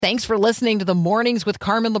Thanks for listening to the Mornings with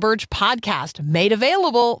Carmen LaBerge podcast, made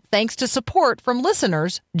available thanks to support from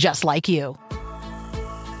listeners just like you.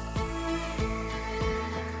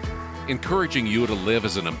 Encouraging you to live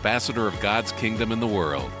as an ambassador of God's kingdom in the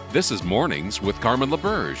world. This is Mornings with Carmen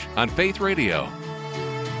LaBerge on Faith Radio.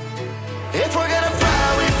 If we're gonna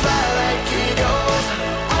fly, we fly like eagles,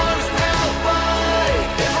 arms out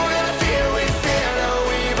wide. If we're gonna fear, we fear no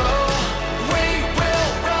evil. We will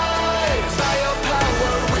rise. By your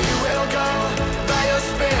power we will go. By your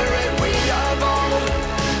spirit we are bold.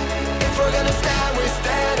 If we're gonna stand, we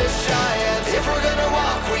stand as giants. If we're gonna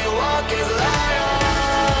walk, we walk as lions.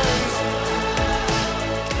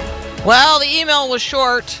 Well, the email was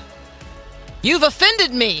short. You've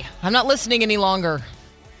offended me. I'm not listening any longer.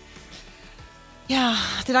 Yeah,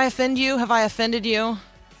 did I offend you? Have I offended you?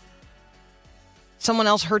 Someone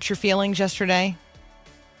else hurt your feelings yesterday?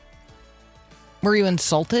 Were you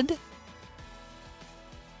insulted?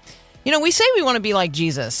 You know, we say we want to be like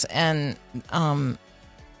Jesus, and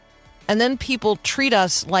then people treat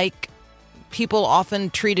us like people often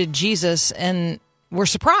treated Jesus, and we're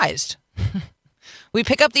surprised. We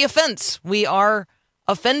pick up the offense. We are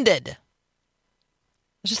offended.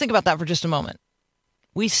 Let's just think about that for just a moment.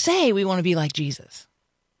 We say we want to be like Jesus.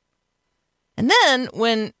 And then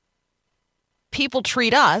when people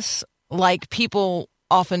treat us like people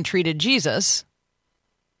often treated Jesus,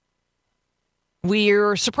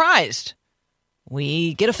 we're surprised.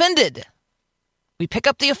 We get offended. We pick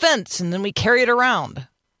up the offense and then we carry it around.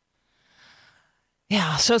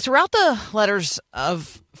 Yeah, so throughout the letters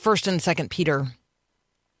of 1st and 2nd Peter,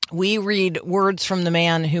 we read words from the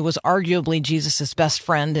man who was arguably Jesus' best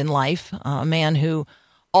friend in life, a man who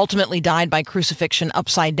ultimately died by crucifixion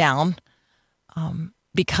upside down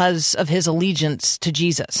because of his allegiance to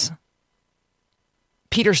Jesus.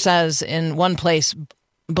 Peter says in one place,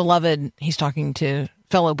 beloved, he's talking to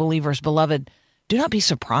fellow believers, beloved, do not be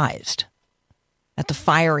surprised at the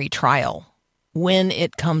fiery trial when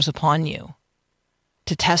it comes upon you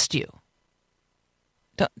to test you.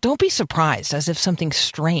 Don't be surprised as if something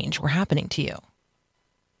strange were happening to you.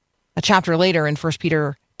 A chapter later in 1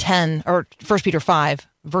 Peter 5,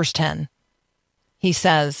 verse 10, he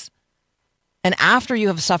says, and after you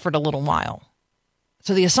have suffered a little while.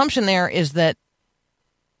 So the assumption there is that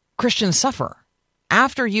Christians suffer.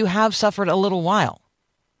 After you have suffered a little while,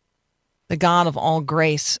 the God of all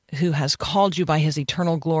grace, who has called you by his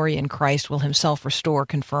eternal glory in Christ, will himself restore,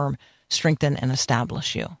 confirm, strengthen, and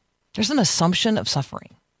establish you. There's an assumption of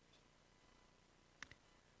suffering.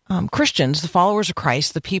 Christians, the followers of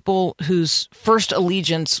Christ, the people whose first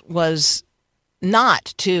allegiance was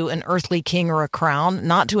not to an earthly king or a crown,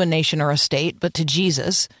 not to a nation or a state, but to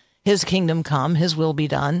Jesus, his kingdom come, his will be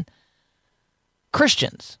done.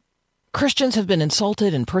 Christians have been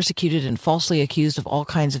insulted and persecuted and falsely accused of all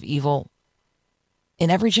kinds of evil in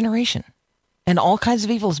every generation, and all kinds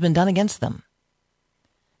of evil has been done against them.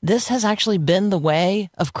 This has actually been the way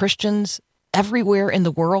of Christians everywhere in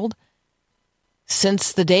the world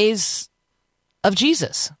since the days of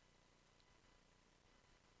Jesus.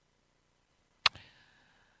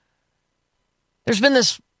 There's been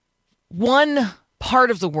this one part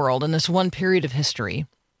of the world in this one period of history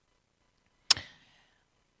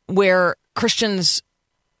where Christians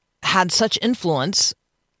had such influence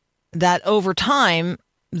that over time,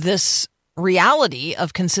 this reality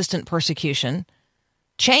of consistent persecution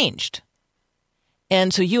changed.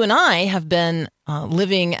 And so you and I have been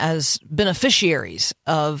living as beneficiaries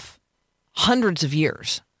of hundreds of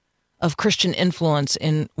years of Christian influence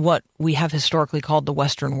in what we have historically called the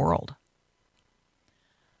Western world.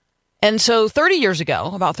 And so about 30 years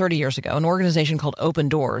ago, an organization called Open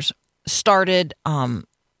Doors started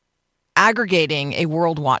aggregating a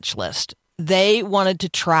world watch list. They wanted to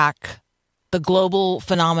track the global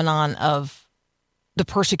phenomenon of the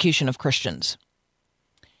persecution of Christians.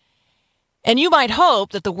 And you might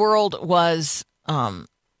hope that the world was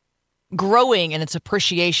growing in its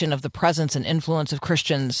appreciation of the presence and influence of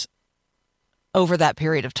Christians over that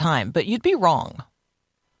period of time, but you'd be wrong.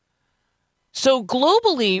 So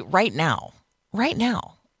globally, right now,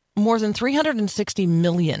 more than 360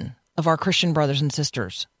 million of our Christian brothers and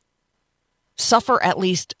sisters suffer at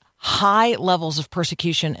least high levels of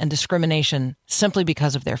persecution and discrimination simply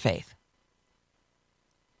because of their faith.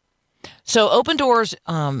 So Open Doors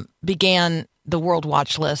began the World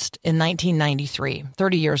Watch List in 1993,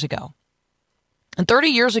 30 years ago. And 30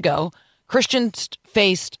 years ago, Christians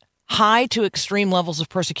faced high to extreme levels of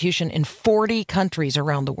persecution in 40 countries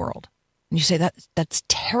around the world. And you say, that's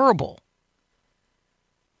terrible.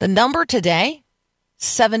 The number today,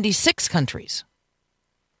 76 countries.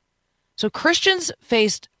 So Christians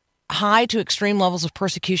faced high to extreme levels of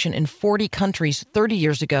persecution in 40 countries 30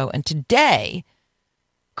 years ago, and today,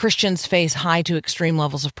 Christians face high to extreme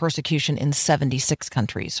levels of persecution in 76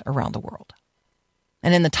 countries around the world.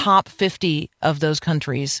 And in the top 50 of those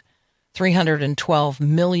countries, 312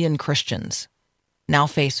 million Christians now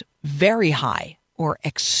face very high or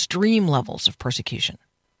extreme levels of persecution.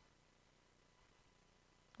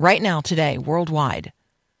 Right now, today, worldwide,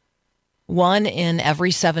 1 in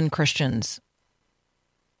every 7 Christians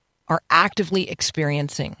are actively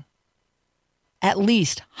experiencing at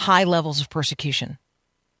least high levels of persecution,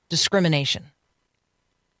 discrimination.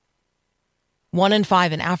 1 in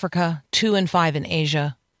 5 in Africa, 2 in 5 in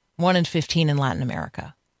Asia, 1 in 15 in Latin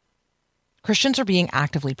America. Christians are being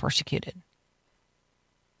actively persecuted.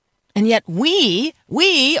 And yet we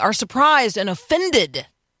are surprised and offended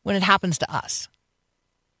when it happens to us.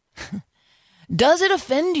 Does it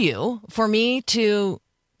offend you for me to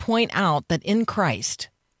point out that in Christ,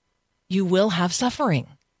 you will have suffering?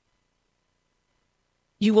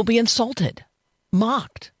 You will be insulted,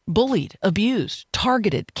 mocked, bullied, abused,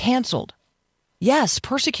 targeted, canceled. Yes,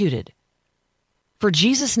 persecuted. For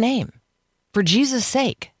Jesus' name, for Jesus'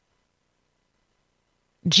 sake.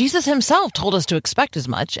 Jesus himself told us to expect as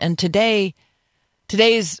much, and today's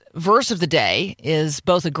verse of the day is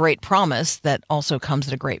both a great promise that also comes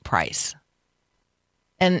at a great price.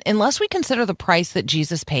 And unless we consider the price that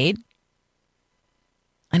Jesus paid,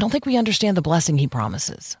 I don't think we understand the blessing he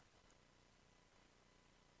promises.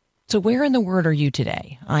 So where in the Word are you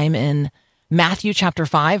today? I'm in Matthew chapter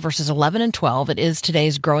 5, verses 11 and 12. It is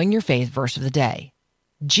today's Growing Your Faith verse of the day.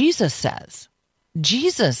 Jesus says,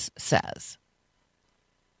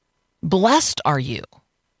 blessed are you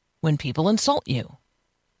when people insult you.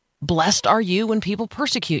 Blessed are you when people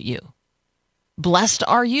persecute you. Blessed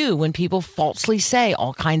are you when people falsely say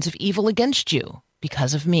all kinds of evil against you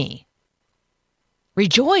because of me.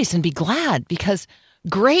 Rejoice and be glad, because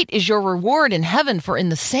great is your reward in heaven, for in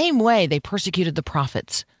the same way they persecuted the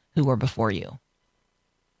prophets who were before you.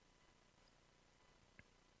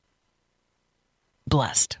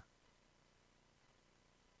 Blessed.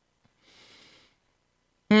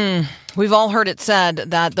 We've all heard it said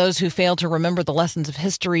that those who fail to remember the lessons of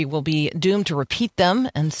history will be doomed to repeat them.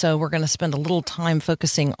 And so we're going to spend a little time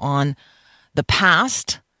focusing on the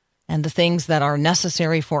past and the things that are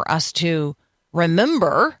necessary for us to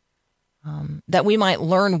remember, that we might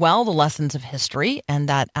learn well the lessons of history, and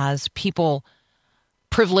that as people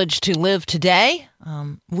privileged to live today,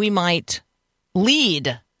 we might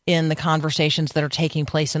lead in the conversations that are taking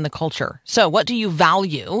place in the culture. So what do you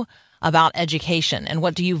value about education, and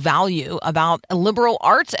what do you value about a liberal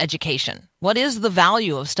arts education? What is the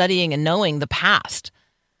value of studying and knowing the past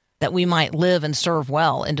that we might live and serve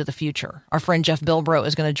well into the future? Our friend Jeff Bibro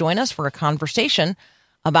is going to join us for a conversation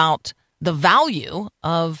about the value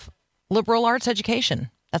of liberal arts education.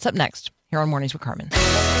 That's up next here on Mornings with Carmen.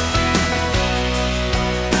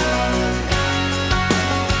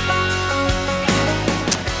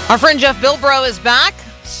 Our friend Jeff Bibro is back.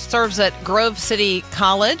 Serves at Grove City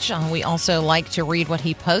College. We also like to read what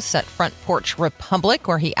he posts at Front Porch Republic,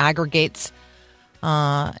 where he aggregates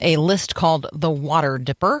a list called The Water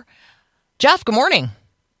Dipper. Jeff, good morning.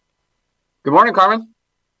 Good morning, Carmen.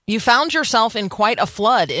 You found yourself in quite a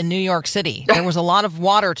flood in New York City. There was a lot of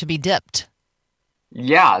water to be dipped.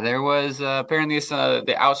 Yeah, there was apparently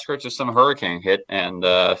the outskirts of some hurricane hit and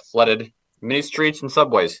flooded many streets and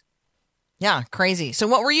subways. Yeah, crazy. So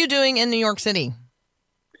what were you doing in New York City?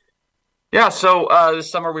 Yeah, so this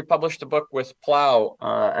summer we published a book with Plow.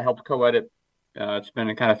 I helped co-edit. It's been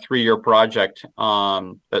a kind of 3-year project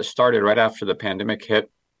that started right after the pandemic hit,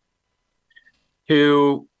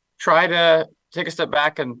 to try to take a step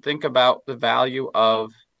back and think about the value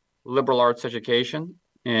of liberal arts education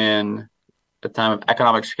in a time of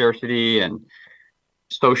economic scarcity and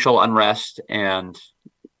social unrest, and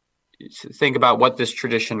think about what this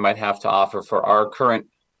tradition might have to offer for our current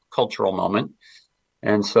cultural moment.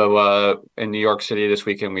 And so in New York City this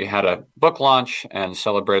weekend, we had a book launch and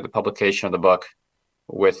celebrated the publication of the book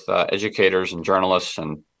with educators and journalists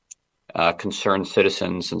and concerned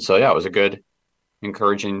citizens. And so, yeah, it was a good,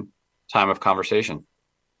 encouraging time of conversation.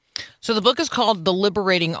 So the book is called The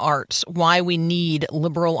Liberating Arts, Why We Need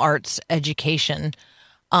Liberal Arts Education.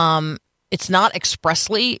 It's not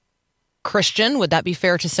expressly Christian. Would that be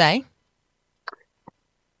fair to say?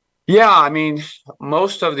 Yeah, I mean,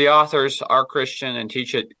 most of the authors are Christian and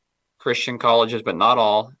teach at Christian colleges, but not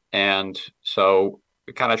all. And so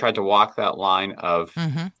we kind of tried to walk that line of,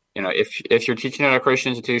 if you're teaching at a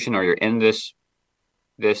Christian institution or you're in this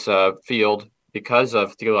field because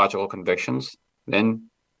of theological convictions, then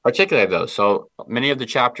articulate those. So many of the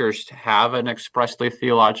chapters have an expressly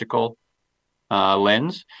theological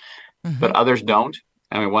lens, but others don't.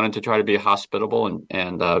 And we wanted to try to be hospitable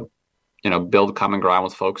and build common ground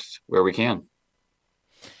with folks where we can.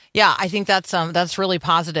 Yeah, I think that's really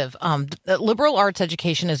positive. Liberal arts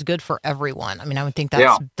education is good for everyone. I mean, I would think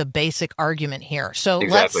that's the basic argument here. So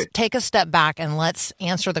Exactly. let's take a step back and let's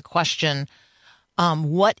answer the question,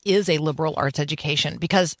 what is a liberal arts education?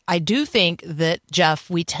 Because I do think that, Jeff,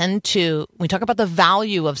 we talk about the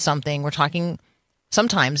value of something. We're talking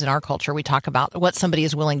sometimes in our culture, we talk about what somebody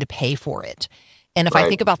is willing to pay for it. And if I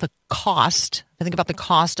think about the cost,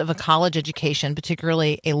 of a college education,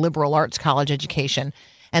 particularly a liberal arts college education,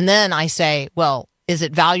 and then I say, well, is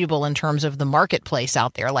it valuable in terms of the marketplace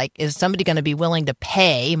out there? Like, is somebody going to be willing to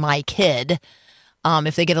pay my kid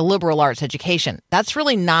if they get a liberal arts education? That's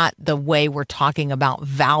really not the way we're talking about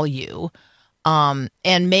value. And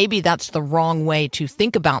maybe that's the wrong way to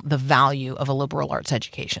think about the value of a liberal arts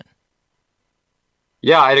education.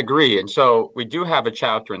 Yeah, I'd agree. And so we do have a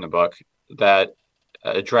chapter in the book that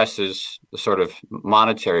addresses the sort of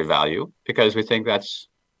monetary value, because we think that's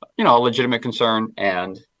a legitimate concern,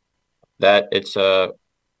 and that it's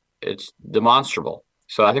demonstrable.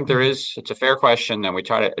 So I think it's a fair question, and we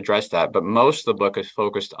try to address that. But most of the book is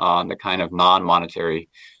focused on the kind of non-monetary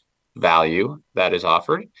value that is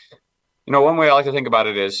offered. One way I like to think about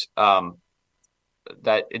it is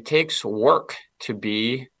that it takes work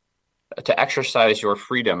to exercise your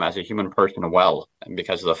freedom as a human person well. And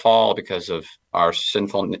because of the fall, because of our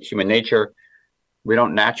sinful human nature, we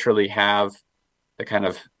don't naturally have the kind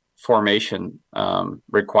of formation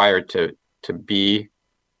required to be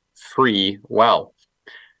free well.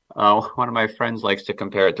 One of my friends likes to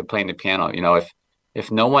compare it to playing the piano.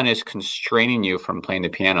 If no one is constraining you from playing the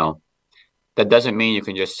piano, that doesn't mean you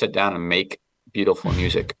can just sit down and make beautiful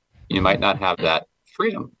music. You might not have that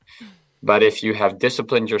freedom. But if you have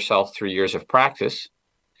disciplined yourself through years of practice,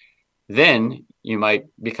 then you might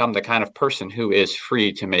become the kind of person who is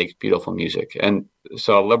free to make beautiful music. And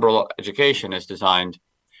so liberal education is designed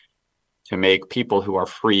to make people who are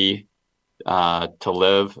free to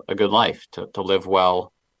live a good life, to live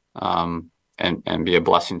well, and be a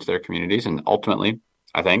blessing to their communities, and ultimately,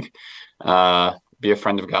 I think, be a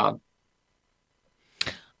friend of God.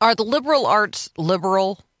 Are the liberal arts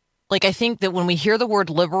liberal? Like, I think that when we hear the word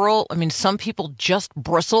liberal, I mean, some people just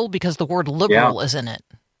bristle because the word liberal is in it.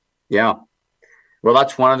 Yeah. Well,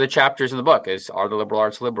 that's one of the chapters in the book are the liberal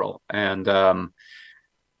arts liberal? And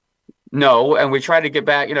no, and we try to get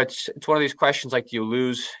back, it's one of these questions, like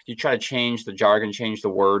you try to change the jargon, change the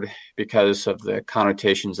word because of the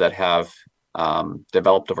connotations that have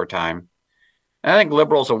developed over time. And I think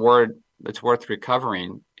liberal is a word that's worth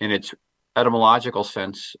recovering in its etymological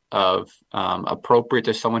sense of appropriate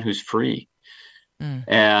to someone who's free.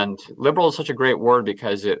 And liberal is such a great word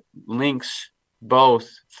because it links both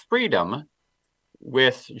freedom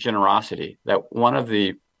with generosity, that one of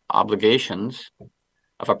the obligations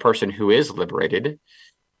of a person who is liberated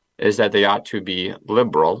is that they ought to be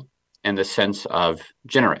liberal in the sense of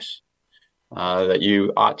generous, that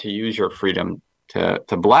you ought to use your freedom to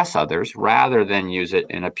bless others rather than use it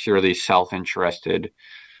in a purely self-interested,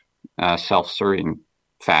 self-serving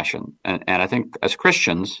fashion. And I think as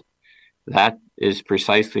Christians, that is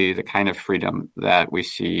precisely the kind of freedom that we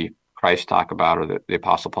see Christ talk about, or the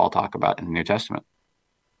Apostle Paul talk about in the New Testament.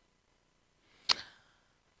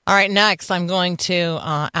 All right, next I'm going to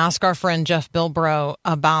ask our friend Jeff Bibro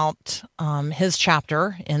about his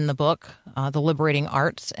chapter in the book, The Liberating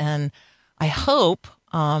Arts. And I hope,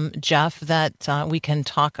 Jeff, that we can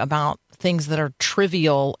talk about things that are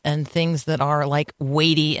trivial and things that are like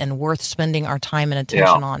weighty and worth spending our time and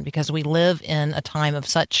attention on, because we live in a time of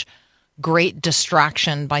such great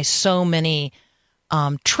distraction by so many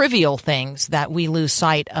trivial things that we lose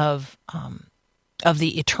sight of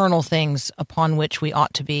the eternal things upon which we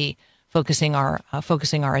ought to be focusing our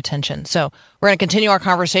attention. So we're going to continue our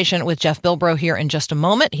conversation with Jeff Bibro here in just a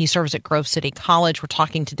moment. He serves at Grove City College. We're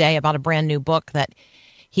talking today about a brand new book that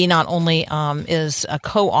he not only is a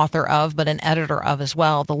co-author of, but an editor of as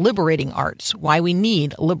well, The Liberating Arts, Why We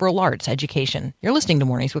Need Liberal Arts Education. You're listening to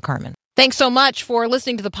Mornings with Carmen. Thanks so much for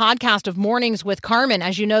listening to the podcast of Mornings with Carmen.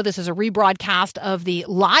 As you know, this is a rebroadcast of the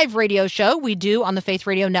live radio show we do on the Faith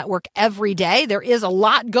Radio Network every day. There is a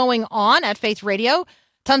lot going on at Faith Radio.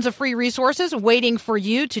 Tons of free resources waiting for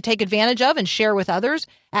you to take advantage of and share with others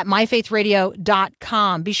at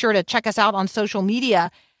myfaithradio.com. Be sure to check us out on social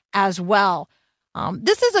media as well.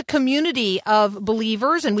 This is a community of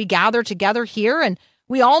believers, and we gather together here, and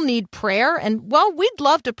we all need prayer. And, well, we'd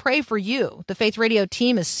love to pray for you. The Faith Radio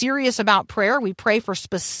team is serious about prayer. We pray for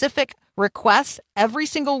specific requests every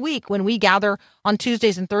single week when we gather on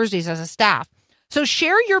Tuesdays and Thursdays as a staff. So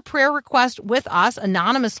share your prayer request with us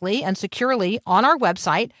anonymously and securely on our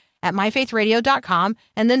website at myfaithradio.com,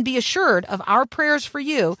 and then be assured of our prayers for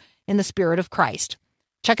you in the Spirit of Christ.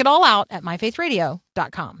 Check it all out at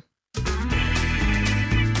myfaithradio.com.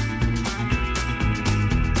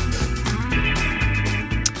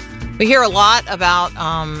 We hear a lot about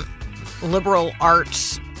liberal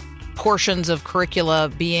arts portions of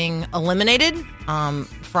curricula being eliminated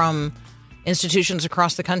from institutions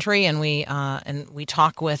across the country, and we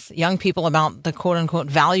talk with young people about the quote unquote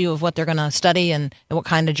value of what they're going to study and what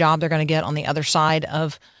kind of job they're going to get on the other side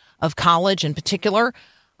of college in particular.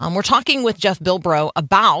 We're talking with Jeff Bibro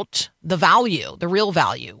about the value, the real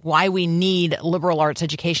value, why we need liberal arts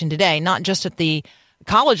education today, not just at the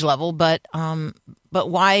college level, but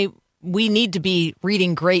why we need to be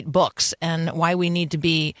reading great books and why we need to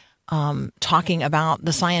be talking about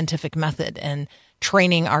the scientific method and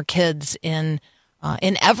training our kids in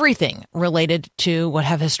everything related to what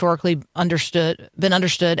have historically been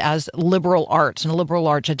understood as liberal arts and liberal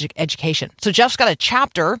arts education. So Jeff's got a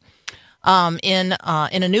chapter in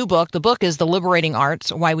a new book. The book is The Liberating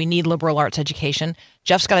Arts: Why We Need Liberal Arts Education.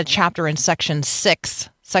 Jeff's got a chapter in section 6.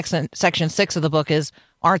 Section 6 of the book is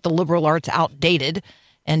Aren't the Liberal Arts Outdated?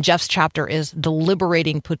 And Jeff's chapter is The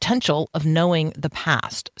Liberating Potential of Knowing the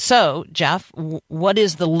Past. So, Jeff, what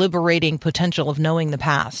is the liberating potential of knowing the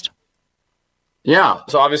past? Yeah.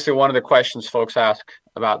 So obviously one of the questions folks ask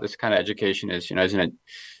about this kind of education is, isn't it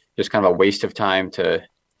just kind of a waste of time to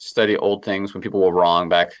study old things when people were wrong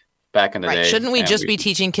back in the day? Shouldn't we just be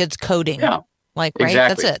teaching kids coding? Yeah. Right?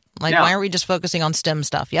 Exactly. That's it. Why aren't we just focusing on STEM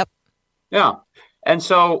stuff? Yep. Yeah. And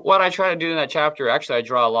so what I try to do in that chapter, actually, I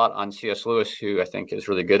draw a lot on C.S. Lewis, who I think is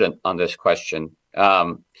really good on this question,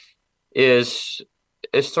 is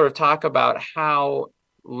sort of talk about how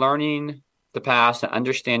learning the past and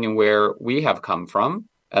understanding where we have come from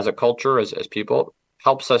as a culture, as people,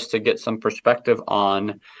 helps us to get some perspective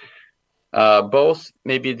on both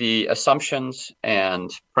maybe the assumptions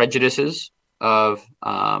and prejudices of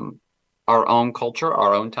our own culture,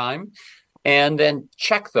 our own time, and then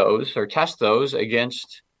check those or test those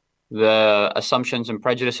against the assumptions and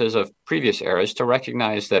prejudices of previous eras to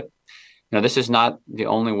recognize that, this is not the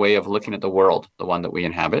only way of looking at the world, the one that we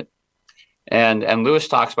inhabit. And Lewis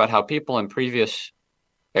talks about how people in previous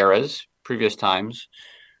eras, previous times,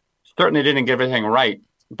 certainly didn't get everything right,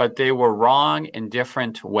 but they were wrong in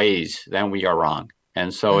different ways than we are wrong.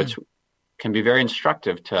 And so it can be very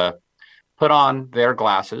instructive to put on their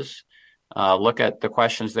glasses, look at the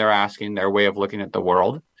questions they're asking, their way of looking at the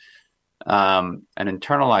world, and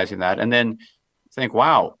internalizing that. And then think,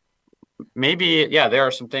 wow, maybe, there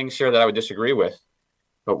are some things here that I would disagree with,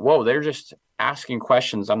 but whoa, they're just asking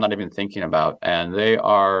questions I'm not even thinking about. And they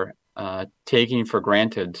are taking for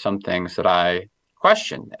granted some things that I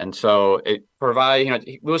question. And so it provides,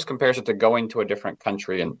 Lewis compares it to going to a different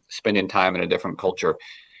country and spending time in a different culture.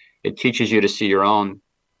 It teaches you to see your own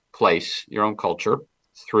place, your own culture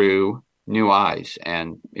through new eyes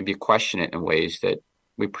and maybe question it in ways that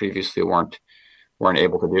we previously weren't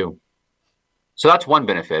able to do. So that's one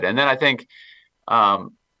benefit. And then I think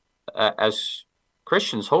as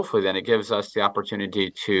Christians, hopefully then it gives us the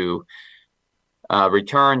opportunity to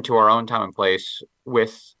return to our own time and place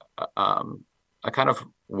with a kind of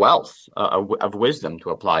wealth of wisdom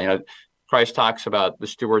to apply. Christ talks about the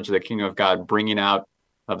stewards of the kingdom of God bringing out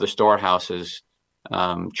of the storehouses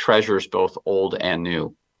treasures both old and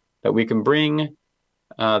new, that we can bring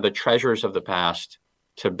the treasures of the past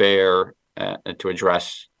to bear to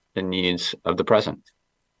address the needs of the present.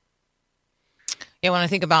 Yeah, when I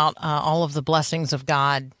think about all of the blessings of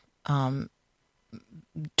God,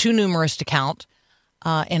 too numerous to count,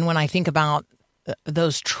 and when I think about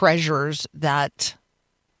those treasures that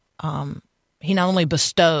he not only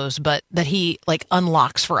bestows, but that he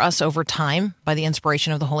unlocks for us over time by the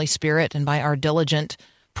inspiration of the Holy Spirit and by our diligent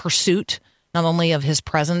pursuit, not only of his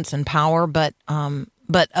presence and power, but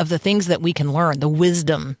of the things that we can learn, the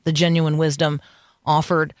wisdom, the genuine wisdom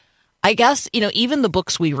offered. I guess, even the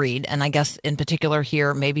books we read, and I guess in particular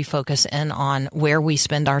here, maybe focus in on where we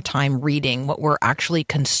spend our time reading, what we're actually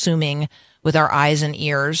consuming with our eyes and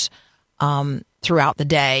ears throughout the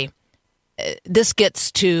day. This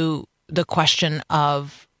gets to the question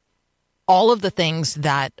of all of the things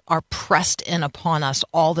that are pressed in upon us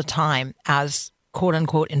all the time as quote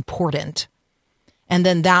unquote important, and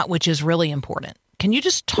then that which is really important. Can you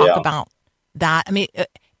just talk about that? I mean,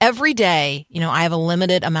 every day, I have a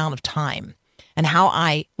limited amount of time, and how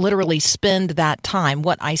I literally spend that time,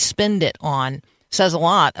 what I spend it on, says a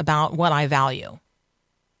lot about what I value.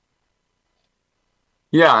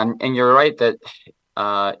 Yeah, and you're right that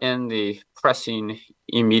in the pressing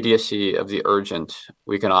immediacy of the urgent,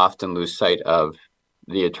 we can often lose sight of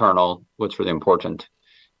the eternal, what's really important.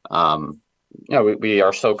 Um, we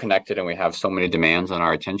are so connected and we have so many demands on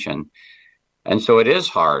our attention. And so it is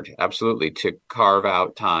hard, absolutely, to carve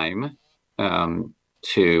out time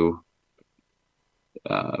to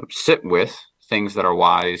sit with things that are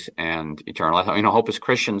wise and eternal. Hope as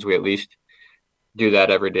Christians, we at least do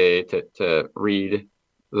that every day to read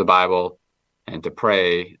the Bible and to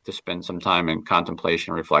pray, to spend some time in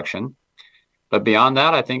contemplation and reflection. But beyond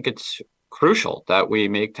that, I think it's crucial that we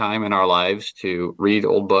make time in our lives to read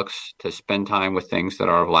old books, to spend time with things that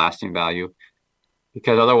are of lasting value,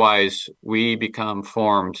 because otherwise we become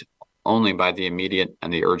formed only by the immediate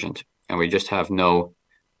and the urgent, and we just have no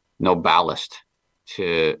ballast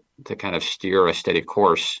to kind of steer a steady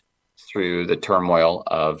course through the turmoil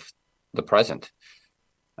of the present.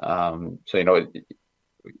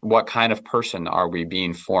 What kind of person are we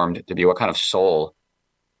being formed to be? What kind of soul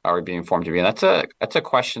are we being formed to be? And that's a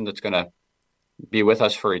question that's going to be with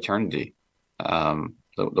us for eternity. The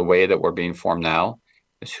way that we're being formed now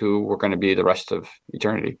is who we're going to be the rest of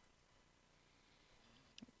eternity.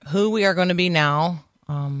 Who we are going to be now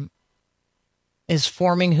is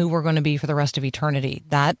forming who we're going to be for the rest of eternity.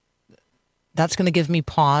 That's going to give me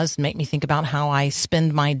pause and make me think about how I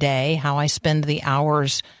spend my day, how I spend the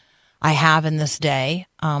hours I have in this day,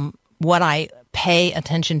 what I pay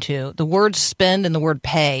attention to. The words spend and the word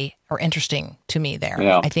pay are interesting to me there.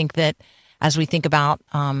 Yeah. I think that as we think about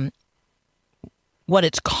what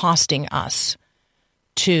it's costing us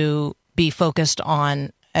to be focused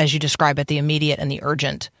on, as you describe it, the immediate and the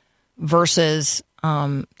urgent versus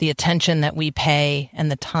the attention that we pay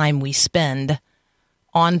and the time we spend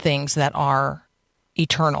on things that are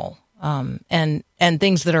eternal and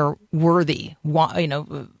things that are worthy,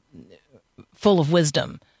 full of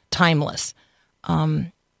wisdom, timeless.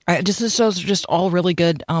 Those are just all really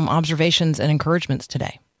good observations and encouragements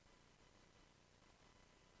today.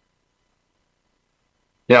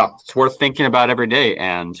 Yeah, it's worth thinking about every day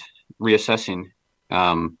and reassessing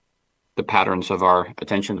the patterns of our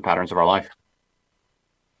attention, the patterns of our life.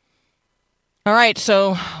 All right,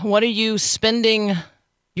 so what are you spending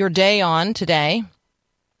your day on today?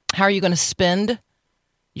 How are you going to spend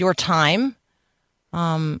your time?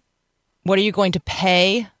 What are you going to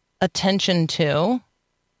pay attention to?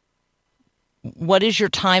 What is your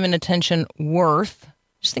time and attention worth?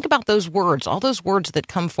 Just think about those words, all those words that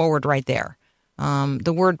come forward right there.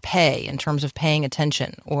 The word pay in terms of paying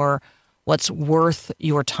attention, or what's worth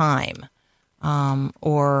your time,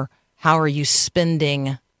 or how are you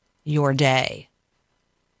spending your day?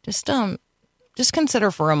 Just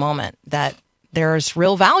consider for a moment that there's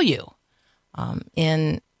real value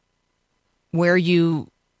in where you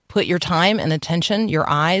put your time and attention, your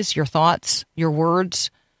eyes, your thoughts, your words,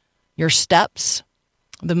 your steps,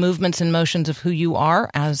 the movements and motions of who you are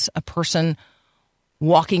as a person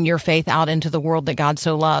walking your faith out into the world that God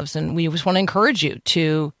so loves. And we just want to encourage you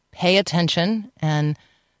to pay attention and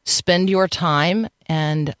spend your time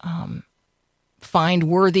and find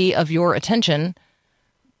worthy of your attention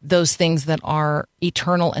those things that are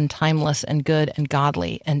eternal and timeless and good and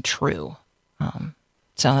godly and true.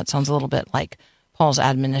 So that sounds a little bit like Paul's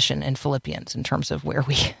admonition in Philippians in terms of where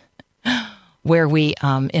we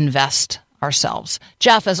invest ourselves.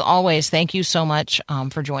 Jeff, as always, thank you so much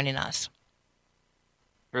for joining us.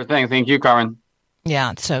 Sure thing. Thank you, Carmen.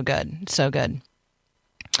 Yeah, it's so good. So good.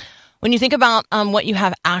 When you think about what you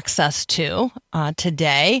have access to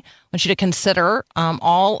today, I want you to consider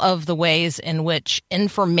all of the ways in which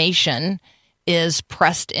information is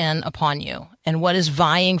pressed in upon you and what is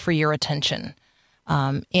vying for your attention.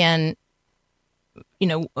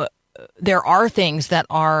 There are things that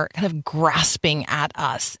are kind of grasping at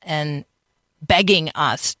us and begging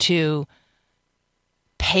us to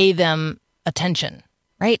pay them attention.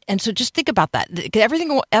 Right? And so just think about that.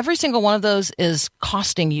 Every single one of those is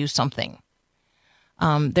costing you something.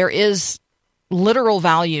 There is literal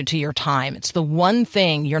value to your time. It's the one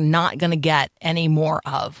thing you're not going to get any more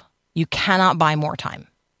of. You cannot buy more time.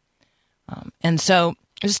 And so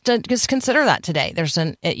just consider that today.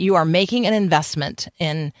 You are making an investment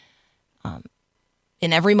in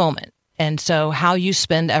every moment. And so how you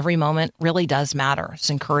spend every moment really does matter.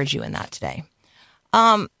 Let's encourage you in that today.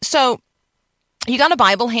 So you got a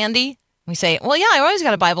Bible handy? We say, well, yeah, I always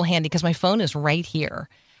got a Bible handy because my phone is right here.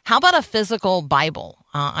 How about a physical Bible?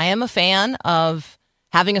 I am a fan of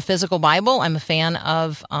having a physical Bible. I'm a fan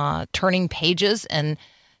of turning pages and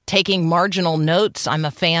taking marginal notes. I'm a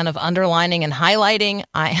fan of underlining and highlighting.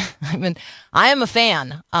 I am a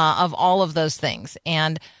fan of all of those things.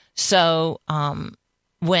 And so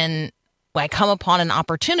when I come upon an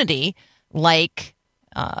opportunity like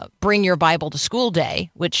Bring Your Bible to School Day,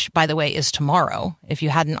 which, by the way, is tomorrow, if you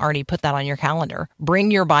hadn't already put that on your calendar.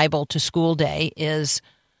 Bring Your Bible to School Day is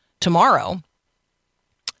tomorrow.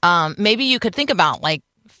 Maybe you could think about like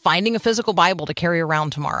finding a physical Bible to carry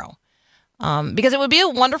around tomorrow. Because it would be a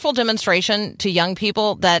wonderful demonstration to young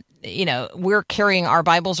people that, you know, we're carrying our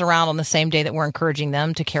Bibles around on the same day that we're encouraging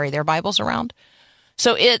them to carry their Bibles around.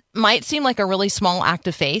 So it might seem like a really small act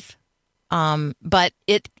of faith, but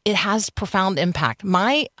it has profound impact.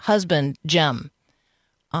 My husband, Jim,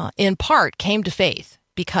 in part came to faith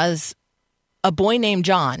because a boy named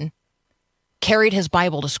John carried his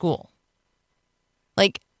Bible to school.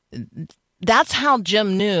 Like, that's how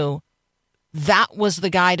Jim knew that was the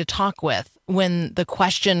guy to talk with when the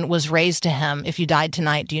question was raised to him, if you died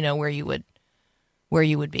tonight, do you know where you would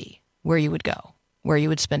be, where you would go, where you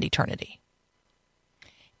would spend eternity?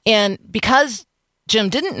 And because Jim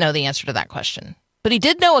didn't know the answer to that question, but he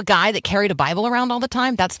did know a guy that carried a Bible around all the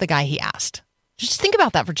time, that's the guy he asked. Just think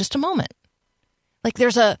about that for just a moment. Like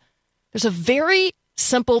there's a very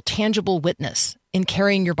simple, tangible witness in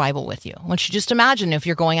carrying your Bible with you. I want you to just imagine if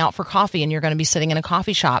you're going out for coffee and you're going to be sitting in a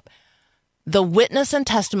coffee shop, the witness and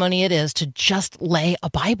testimony it is to just lay a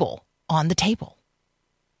Bible on the table,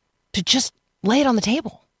 to just lay it on the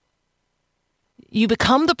table. You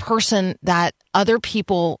become the person that other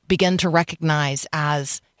people begin to recognize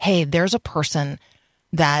as, hey, there's a person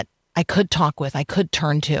that I could talk with, I could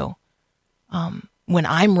turn to when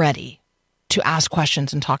I'm ready to ask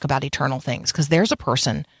questions and talk about eternal things, because there's a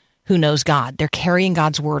person who knows God. They're carrying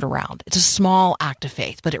God's word around. It's a small act of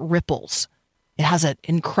faith, but it ripples. It has an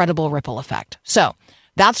incredible ripple effect. So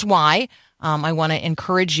that's why I want to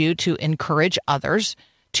encourage you to encourage others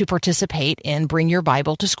to participate in Bring Your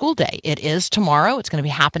Bible to School Day. It is tomorrow. It's going to be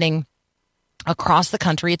happening across the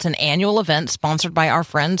country. It's an annual event sponsored by our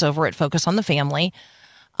friends over at Focus on the Family.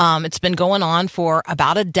 It's been going on for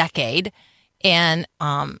about a decade, and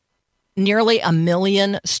nearly 1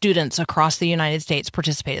 million students across the United States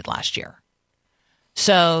participated last year.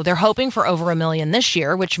 So they're hoping for over 1 million this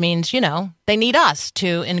year, which means, you know, they need us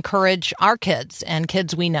to encourage our kids and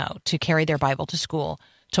kids we know to carry their Bible to school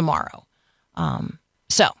tomorrow.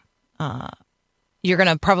 So you're going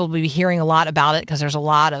to probably be hearing a lot about it because there's a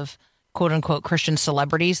lot of quote unquote Christian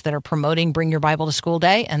celebrities that are promoting Bring Your Bible to School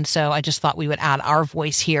Day. And so I just thought we would add our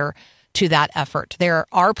voice here to that effort. There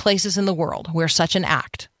are places in the world where such an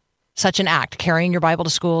act, carrying your Bible to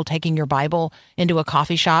school, taking your Bible into a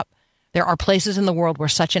coffee shop, there are places in the world where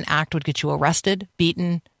such an act would get you arrested,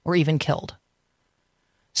 beaten, or even killed.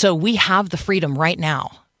 So we have the freedom right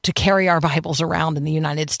now to carry our Bibles around in the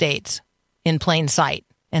United States in plain sight.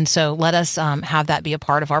 And so let us have that be a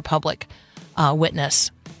part of our public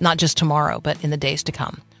witness, not just tomorrow, but in the days to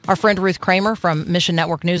come. Our friend Ruth Kramer from Mission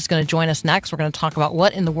Network News is going to join us next. We're going to talk about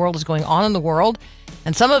what in the world is going on in the world.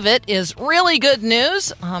 And some of it is really good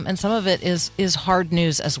news, and some of it is hard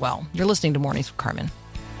news as well. You're listening to Mornings with Carmen.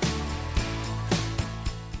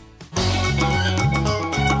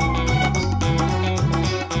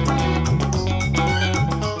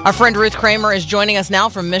 Our friend Ruth Kramer is joining us now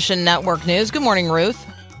from Mission Network News. Good morning, Ruth.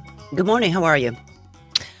 Good morning. How are you?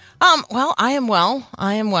 Well, I am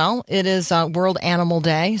well. It is World Animal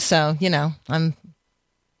Day, so, you know, I'm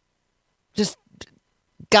just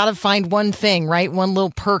got to find one thing, right? One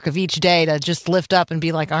little perk of each day to just lift up and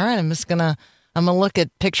be like, all right, I'm going to look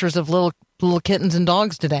at pictures of little kittens and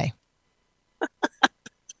dogs today.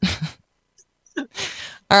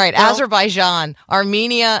 All right, well, Azerbaijan,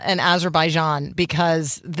 Armenia and Azerbaijan,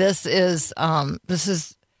 because this is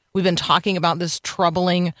we've been talking about this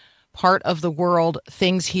troubling part of the world.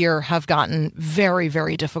 Things here have gotten very,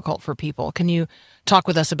 very difficult for people. Can you talk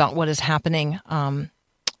with us about what is happening?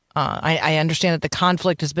 I understand that the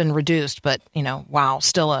conflict has been reduced, but, you know, wow,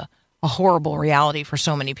 still a horrible reality for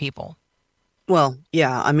so many people. Well,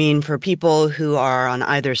 yeah, I mean, for people who are on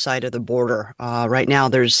either side of the border, right now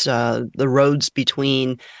there's the roads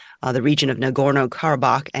between the region of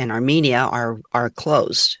Nagorno-Karabakh and Armenia are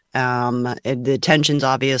closed. The tensions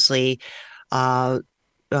obviously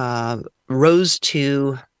rose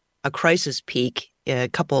to a crisis peak a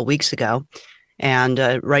couple of weeks ago. And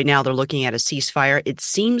right now they're looking at a ceasefire. It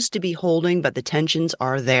seems to be holding, but the tensions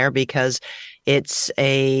are there because it's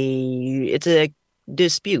a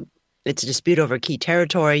dispute. It's a dispute over key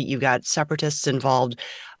territory. You've got separatists involved,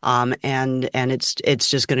 and it's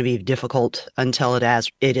just going to be difficult until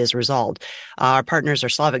it is resolved. Our partners are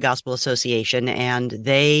Slavic Gospel Association, and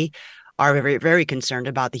they are very, very concerned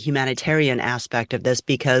about the humanitarian aspect of this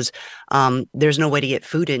because there's no way to get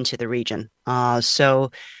food into the region. So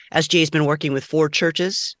SGA has been working with 4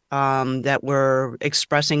 churches that were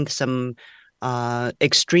expressing some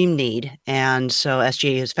extreme need. And so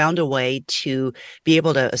SGA has found a way to be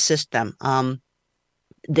able to assist them.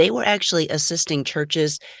 They were actually assisting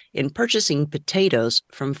churches in purchasing potatoes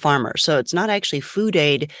from farmers. So it's not actually food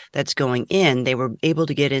aid that's going in. They were able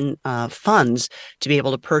to get in funds to be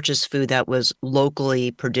able to purchase food that was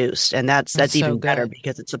locally produced. And that's so even better good.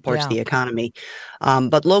 because it supports Yeah. the economy.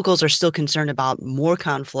 But locals are still concerned about more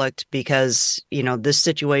conflict because, this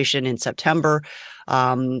situation in September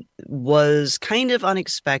was kind of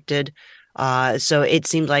unexpected. So it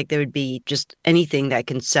seemed like there would be just anything that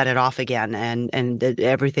can set it off again, and that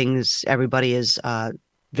everybody is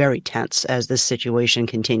very tense as this situation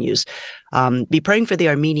continues. Be praying for the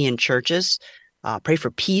Armenian churches. Pray for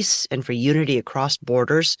peace and for unity across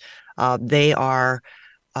borders. They are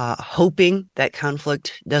hoping that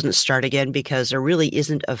conflict doesn't start again because there really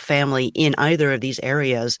isn't a family in either of these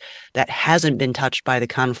areas that hasn't been touched by the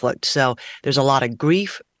conflict. So there's a lot of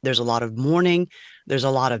grief, there's a lot of mourning, there's a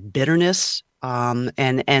lot of bitterness, and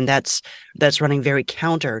that's running very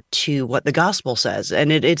counter to what the gospel says,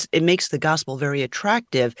 and it makes the gospel very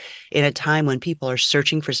attractive in a time when people are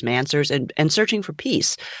searching for some answers and searching for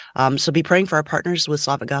peace. So be praying for our partners with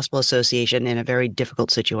Slavic Gospel Association in a very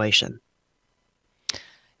difficult situation.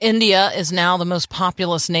 India is now the most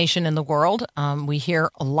populous nation in the world. We hear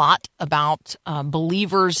a lot about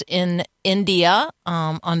believers in India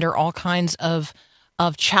under all kinds of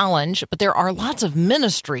challenge, but there are lots of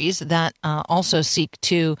ministries that also seek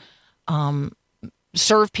to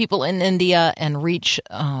serve people in India and reach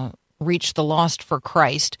the lost for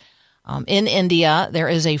Christ. In India, there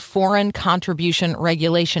is a Foreign Contribution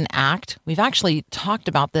Regulation Act. We've actually talked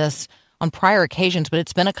about this on prior occasions, but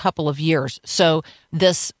it's been a couple of years. So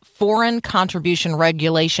this Foreign Contribution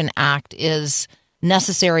Regulation Act is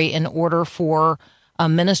necessary in order for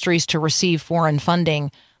ministries to receive foreign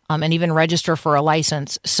funding and even register for a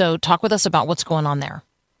license. So talk with us about what's going on there.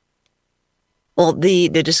 Well, the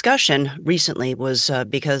discussion recently was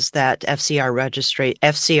because that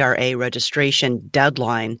FCRA registration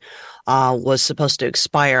deadline was supposed to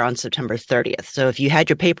expire on September 30th. So if you had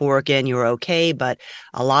your paperwork in, you were okay, but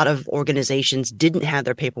a lot of organizations didn't have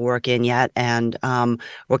their paperwork in yet and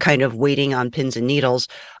were kind of waiting on pins and needles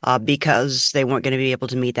because they weren't going to be able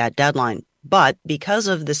to meet that deadline. But because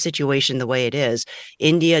of the situation the way it is,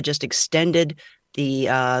 India just extended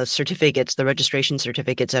the certificates, the registration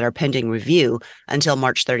certificates that are pending review until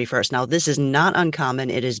March 31st. Now, this is not uncommon.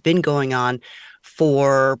 It has been going on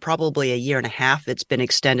for probably a year and a half. It's been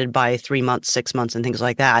extended by 3 months, 6 months, and things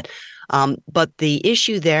like that. But the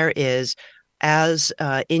issue there is as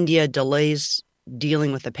India delays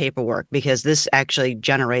dealing with the paperwork, because this actually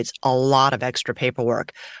generates a lot of extra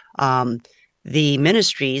paperwork. The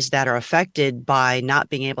ministries that are affected by not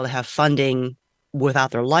being able to have funding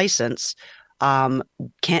without their license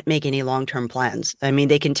can't make any long-term plans. I mean,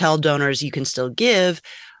 they can tell donors you can still give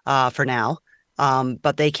for now,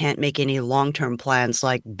 but they can't make any long-term plans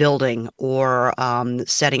like building or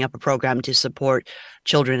setting up a program to support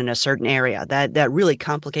children in a certain area. That really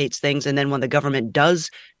complicates things. And then when the government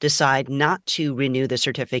does decide not to renew the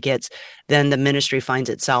certificates, then the ministry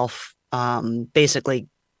finds itself basically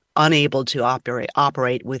unable to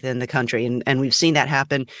operate within the country. And we've seen that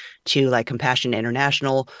happen to like Compassion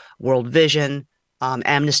International, World Vision,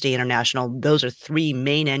 Amnesty International. Those are 3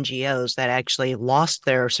 main NGOs that actually lost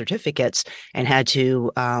their certificates and had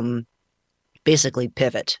to basically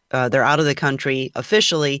pivot. They're out of the country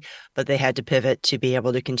officially, but they had to pivot to be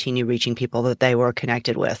able to continue reaching people that they were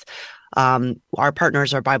connected with. Our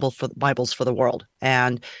partners are Bibles for the World,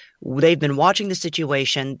 and they've been watching the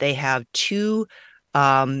situation. They have 2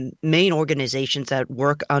 main organizations that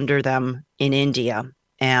work under them in India,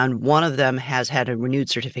 and one of them has had a renewed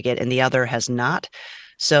certificate and the other has not.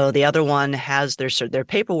 So the other one has their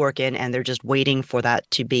paperwork in, and they're just waiting for that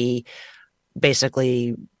to be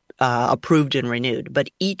basically approved and renewed. But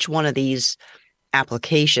each one of these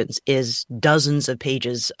applications is dozens of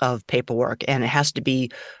pages of paperwork, and it has to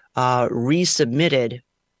be resubmitted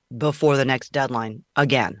before the next deadline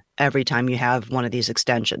again every time you have one of these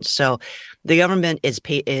extensions. So the government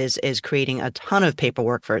is creating a ton of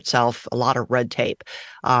paperwork for itself, a lot of red tape,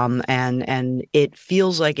 and it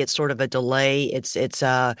feels like it's sort of a delay. It's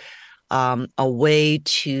a way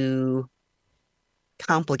to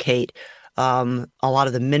complicate a lot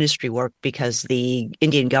of the ministry work, because the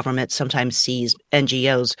Indian government sometimes sees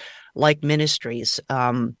NGOs like ministries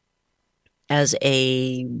as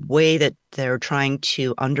a way that they're trying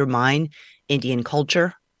to undermine Indian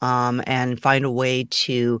culture and find a way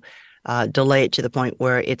to delay it to the point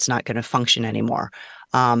where it's not going to function anymore.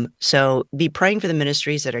 So be praying for the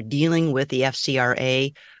ministries that are dealing with the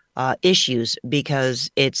FCRA issues, because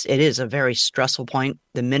it is a very stressful point.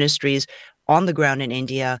 The ministries on the ground in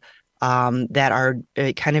India that are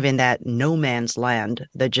kind of in that no man's land,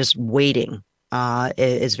 that just waiting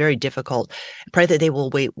is very difficult. Pray that they will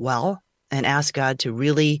wait well and ask God to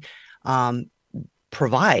really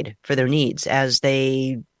provide for their needs as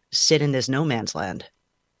they sit in this no man's land.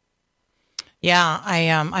 Yeah,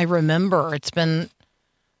 I remember it's been,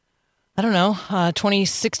 I don't know,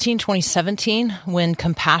 2016, 2017, when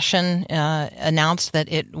Compassion announced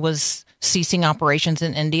that it was ceasing operations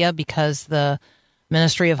in India because the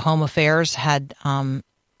Ministry of Home Affairs had,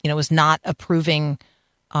 was not approving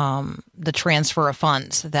the transfer of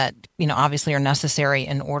funds that, obviously are necessary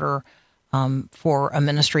in order for a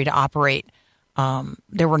ministry to operate.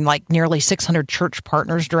 There were like nearly 600 church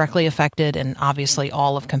partners directly affected, and obviously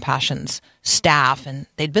all of Compassion's staff, and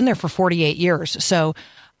they'd been there for 48 years. So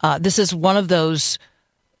this is one of those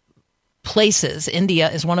places, India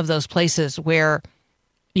is one of those places where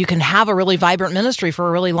you can have a really vibrant ministry for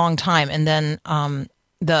a really long time, and then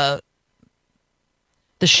the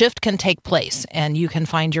shift can take place, and you can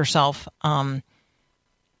find yourself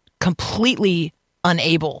completely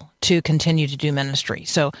unable to continue to do ministry.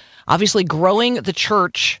 So obviously growing the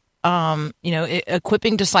church,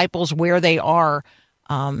 equipping disciples where they are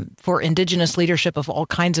for indigenous leadership of all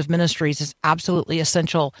kinds of ministries is absolutely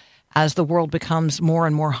essential as the world becomes more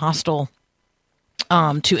and more hostile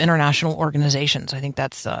to international organizations. I think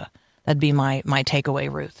that'd be my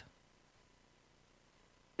takeaway, Ruth.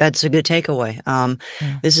 That's a good takeaway.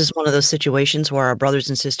 This is one of those situations where our brothers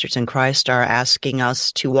and sisters in Christ are asking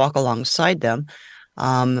us to walk alongside them.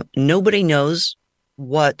 Nobody knows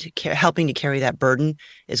what helping to carry that burden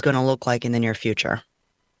is going to look like in the near future.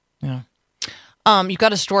 Yeah. You've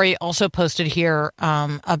got a story also posted here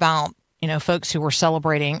about, folks who were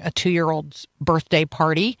celebrating a 2-year-old's birthday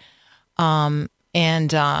party, and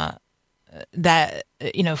that,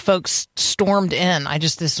 folks stormed in.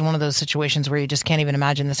 This is one of those situations where you just can't even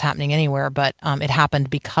imagine this happening anywhere, but it happened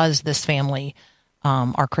because this family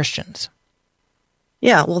are Christians.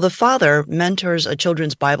 Yeah, well, the father mentors a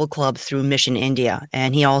children's Bible club through Mission India,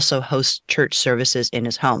 and he also hosts church services in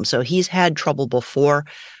his home. So he's had trouble before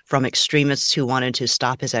from extremists who wanted to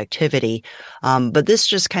stop his activity. But this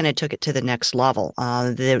just kind of took it to the next level.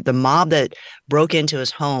 The mob that broke into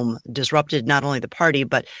his home disrupted not only the party,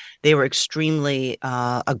 but they were extremely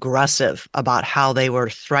aggressive about how they were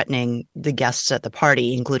threatening the guests at the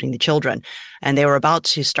party, including the children. And they were about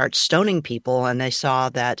to start stoning people, and they saw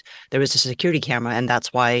that there was a security camera, and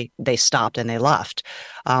that's why they stopped and they left.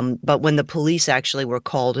 But when the police actually were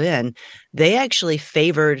called in, they actually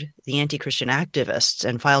favored the anti-Christian activists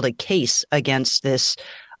and filed a case against this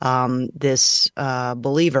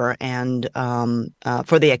believer and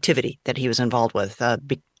for the activity that he was involved with,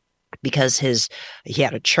 because he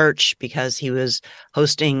had a church, because he was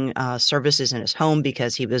hosting services in his home,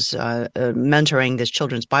 because he was mentoring this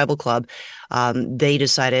children's Bible club. They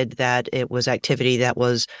decided that it was activity that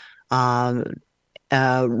was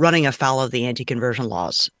running afoul of the anti-conversion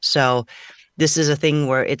laws. So this is a thing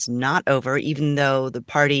where it's not over, even though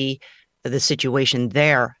the situation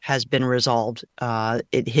there has been resolved.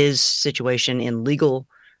 His situation in legal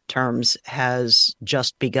terms has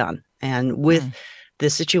just begun. And with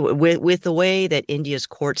with the way that India's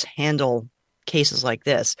courts handle cases like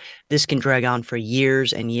this can drag on for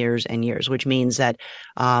years and years and years, which means that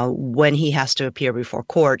when he has to appear before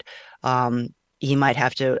court, he might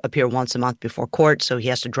have to appear once a month before court. So he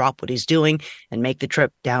has to drop what he's doing and make the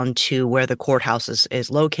trip down to where the courthouse is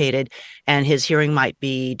located. And his hearing might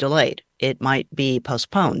be delayed. It might be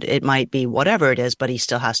postponed. It might be whatever it is, but he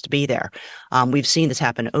still has to be there. We've seen this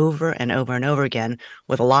happen over and over and over again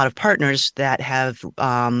with a lot of partners that have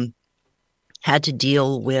had to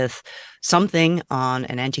deal with something on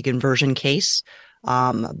an anti-conversion case,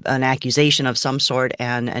 an accusation of some sort,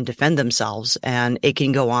 and defend themselves. And it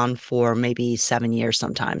can go on for maybe 7 years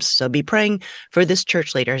sometimes. So be praying for this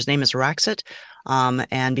church leader. His name is Raxit,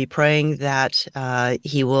 and be praying that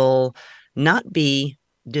he will not be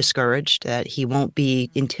discouraged, that he won't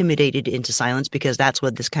be intimidated into silence, because that's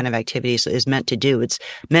what this kind of activity is meant to do. It's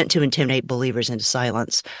meant to intimidate believers into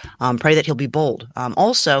silence. Pray that he'll be bold.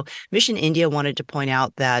 Also, Mission India wanted to point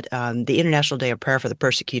out that the International Day of Prayer for the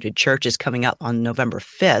Persecuted Church is coming up on November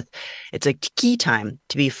 5th. It's a key time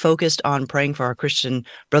to be focused on praying for our Christian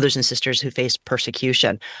brothers and sisters who face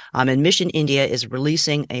persecution. And Mission India is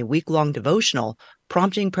releasing a week-long devotional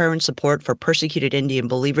prompting prayer and support for persecuted Indian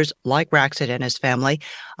believers like Raxit and his family.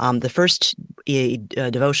 The first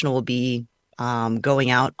devotional will be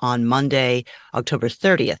going out on Monday, October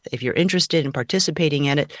 30th. If you're interested in participating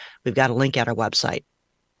in it, we've got a link at our website.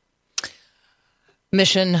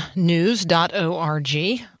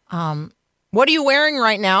 missionnews.org. What are you wearing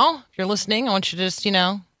right now? If you're listening, I want you to just,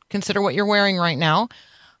 consider what you're wearing right now.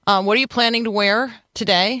 What are you planning to wear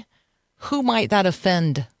today? Who might that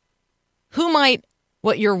offend? Who might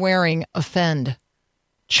what you're wearing offend?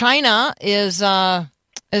 China is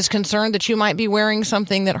concerned that you might be wearing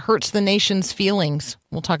something that hurts the nation's feelings.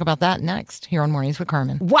 We'll talk about that next here on Mornings with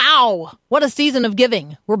Carmen. Wow, what a season of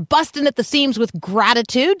giving. We're busting at the seams with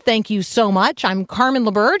gratitude. Thank you so much. I'm Carmen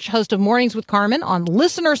LaBerge, host of Mornings with Carmen on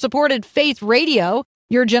listener-supported Faith Radio.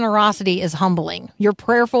 Your generosity is humbling. Your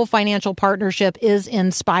prayerful financial partnership is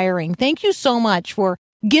inspiring. Thank you so much for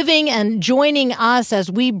giving and joining us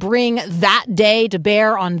as we bring that day to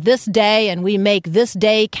bear on this day, and we make this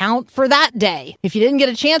day count for that day. If you didn't get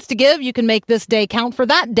a chance to give, you can make this day count for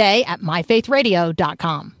that day at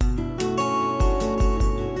myfaithradio.com.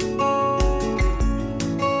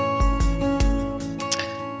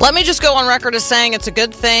 Let me just go on record as saying it's a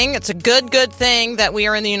good thing. It's a good thing that we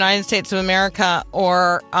are in the United States of America,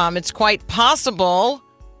 or it's quite possible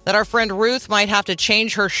that our friend Ruth might have to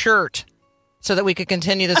change her shirt so that we could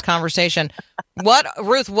continue this conversation.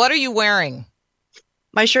 Ruth, what are you wearing?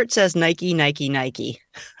 My shirt says Nike, Nike, Nike.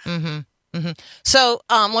 Mm-hmm. Mm-hmm. So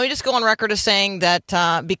let me just go on record as saying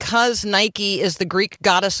that because Nike is the Greek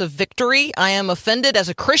goddess of victory, I am offended as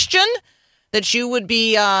a Christian that you would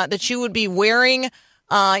be wearing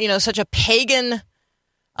such a pagan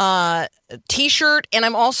T-shirt, and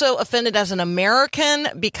I'm also offended as an American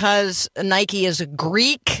because Nike is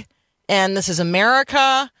Greek and this is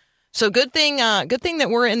America. So good thing that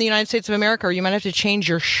we're in the United States of America, or you might have to change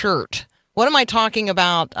your shirt. What am I talking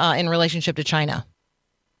about in relationship to China?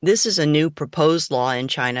 This is a new proposed law in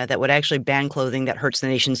China that would actually ban clothing that hurts the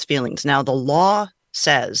nation's feelings. Now, the law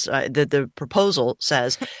says, the proposal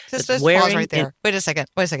says... Just pause right there. Wait a second.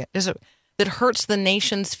 That hurts the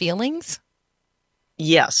nation's feelings?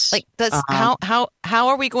 Yes. Like, that's how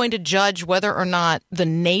are we going to judge whether or not the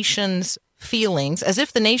nation's feelings, as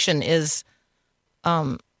if the nation is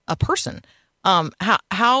a person,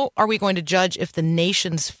 how are we going to judge if the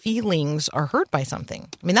nation's feelings are hurt by something?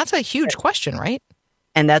 I mean, that's a huge question, right?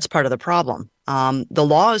 And that's part of the problem. The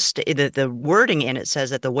law is the wording in it says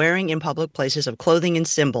that the wearing in public places of clothing and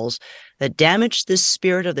symbols that damage the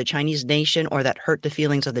spirit of the Chinese nation or that hurt the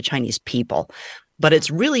feelings of the Chinese people. But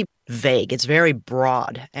it's really vague. It's very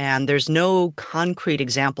broad, and there's no concrete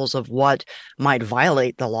examples of what might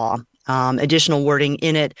violate the law. Additional wording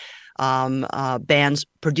in it bans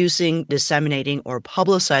producing, disseminating, or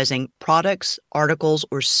publicizing products, articles,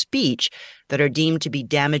 or speech that are deemed to be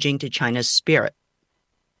damaging to China's spirit.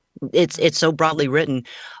 It's so broadly written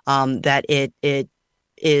that it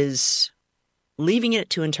is leaving it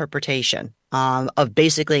to interpretation of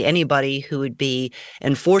basically anybody who would be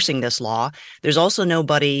enforcing this law. There's also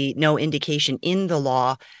no indication in the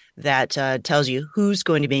law that tells you who's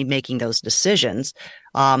going to be making those decisions.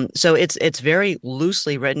 So it's very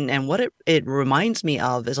loosely written. And what it reminds me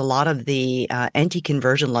of is a lot of the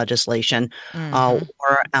anti-conversion legislation or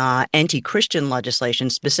anti-Christian legislation,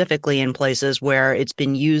 specifically in places where it's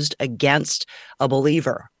been used against a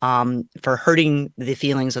believer for hurting the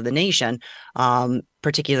feelings of the nation,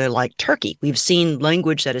 particularly like Turkey. We've seen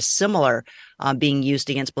language that is similar being used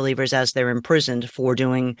against believers as they're imprisoned for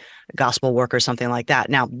doing gospel work or something like that.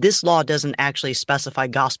 Now, this law doesn't actually specify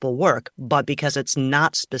gospel work, but because it's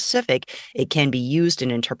not specific, it can be used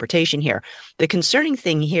in interpretation here. The concerning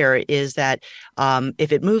thing here is that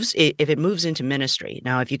if it moves into ministry,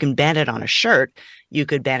 now if you can ban it on a shirt, you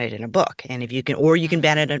could ban it in a book, and you can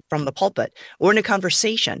ban it from the pulpit or in a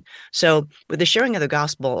conversation. So with the sharing of the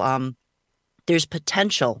gospel, there's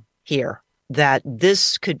potential here that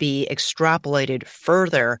this could be extrapolated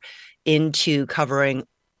further into covering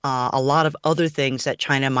a lot of other things that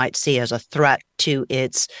China might see as a threat to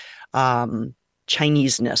its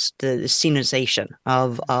Chineseness, the Sinization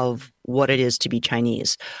of what it is to be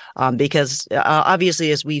Chinese. Because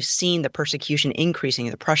obviously, as we've seen the persecution increasing,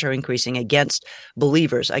 the pressure increasing against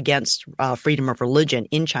believers, against freedom of religion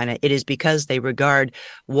in China, it is because they regard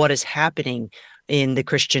what is happening in the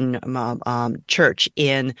Christian church,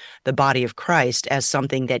 in the body of Christ, as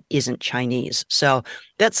something that isn't Chinese. So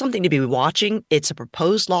that's something to be watching. It's a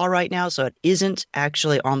proposed law right now, so it isn't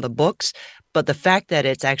actually on the books. But the fact that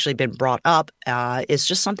it's actually been brought up is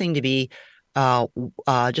just something to be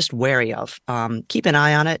just wary of. Keep an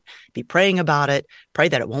eye on it. Be praying about it. Pray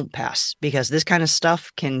that it won't pass, because this kind of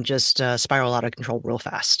stuff can just spiral out of control real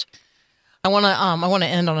fast. I want to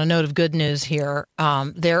end on a note of good news here.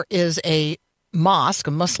 There is a mosque,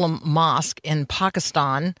 a Muslim mosque in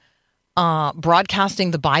Pakistan,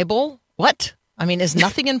 broadcasting the Bible. What? I mean, is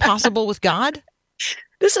nothing impossible with God?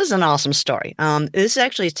 This is an awesome story. This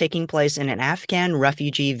actually is taking place in an Afghan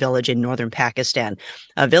refugee village in northern Pakistan.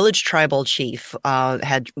 A village tribal chief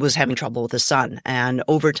was having trouble with his son, and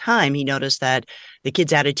over time he noticed that the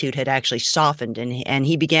kid's attitude had actually softened, and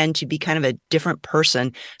he began to be kind of a different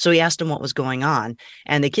person. So he asked him what was going on,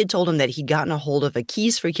 and the kid told him that he'd gotten a hold of a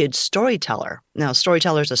Keys for Kids storyteller. Now,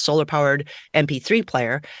 storyteller is a solar-powered MP3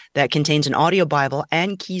 player that contains an audio Bible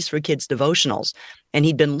and Keys for Kids devotionals. And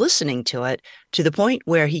he'd been listening to it to the point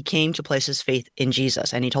where he came to place his faith in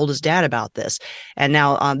Jesus. And he told his dad about this. And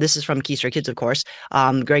now this is from Keys for Kids, of course.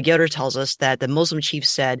 Greg Yoder tells us that the Muslim chief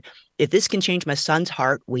said, if this can change my son's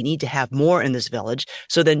heart, we need to have more in this village.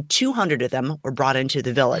 So then 200 of them were brought into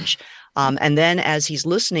the village. And then as he's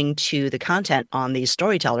listening to the content on these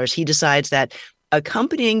storytellers, he decides that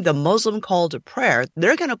accompanying the Muslim call to prayer,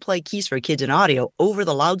 they're going to play Keys for Kids in audio over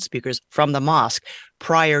the loudspeakers from the mosque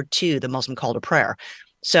prior to the Muslim call to prayer.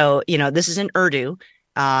 So, this is in Urdu,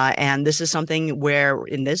 and this is something where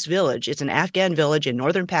in this village, it's an Afghan village in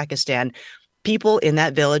northern Pakistan, people in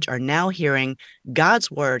that village are now hearing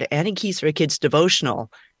God's word and a Keys for Kids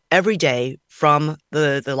devotional every day from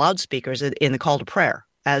the loudspeakers in the call to prayer,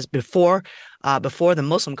 as before the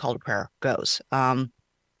Muslim call to prayer goes.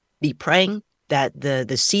 Be praying that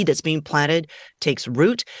the seed that's being planted takes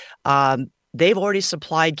root. They've already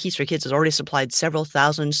supplied, Keys for Kids has already supplied several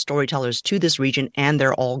thousand storytellers to this region, and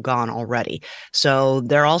they're all gone already. So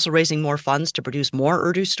they're also raising more funds to produce more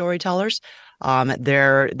Urdu storytellers.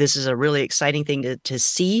 This is a really exciting thing to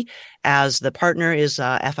see, as the partner is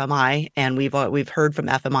FMI, and we've heard from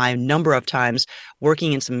FMI a number of times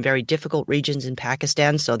working in some very difficult regions in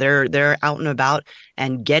Pakistan. So they're out and about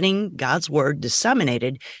and getting God's word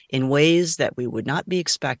disseminated in ways that we would not be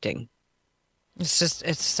expecting.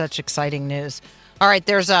 It's such exciting news. All right,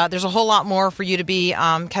 there's a whole lot more for you to be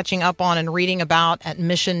catching up on and reading about at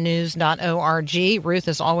missionnews.org. Ruth,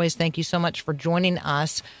 as always, thank you so much for joining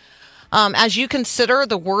us. As you consider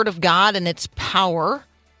the Word of God and its power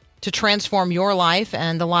to transform your life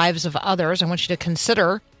and the lives of others, I want you to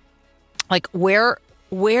consider, where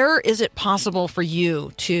is it possible for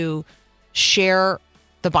you to share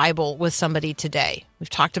the Bible with somebody today? We've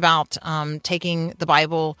talked about taking the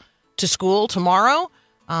Bible to school tomorrow,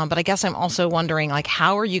 but I guess I'm also wondering,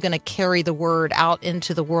 how are you going to carry the Word out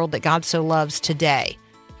into the world that God so loves today?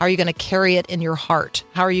 How are you going to carry it in your heart?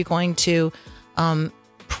 How are you going to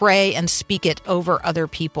pray and speak it over other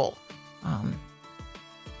people?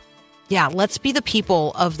 Let's be the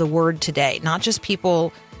people of the Word today, not just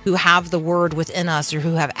people who have the Word within us or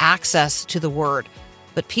who have access to the Word,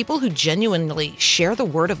 but people who genuinely share the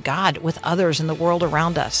Word of God with others in the world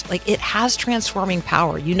around us. It has transforming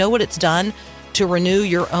power. You know what it's done to renew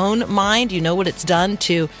your own mind. You know what it's done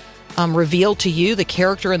to reveal to you the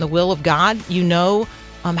character and the will of God. You know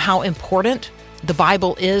how important the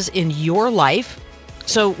Bible is in your life.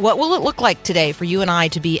 So what will it look like today for you and I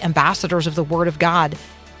to be ambassadors of the Word of God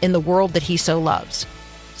in the world that He so loves?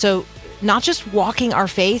 So not just walking our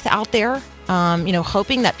faith out there,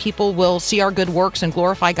 hoping that people will see our good works and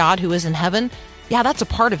glorify God who is in heaven. Yeah, that's a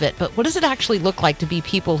part of it. But what does it actually look like to be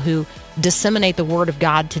people who disseminate the Word of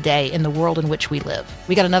God today in the world in which we live?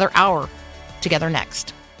 We got another hour together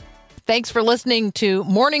next. Thanks for listening to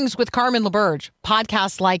Mornings with Carmen LaBerge.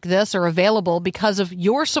 Podcasts like this are available because of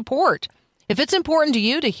your support. If it's important to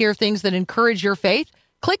you to hear things that encourage your faith,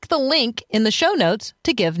 click the link in the show notes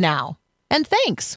to give now. And thanks.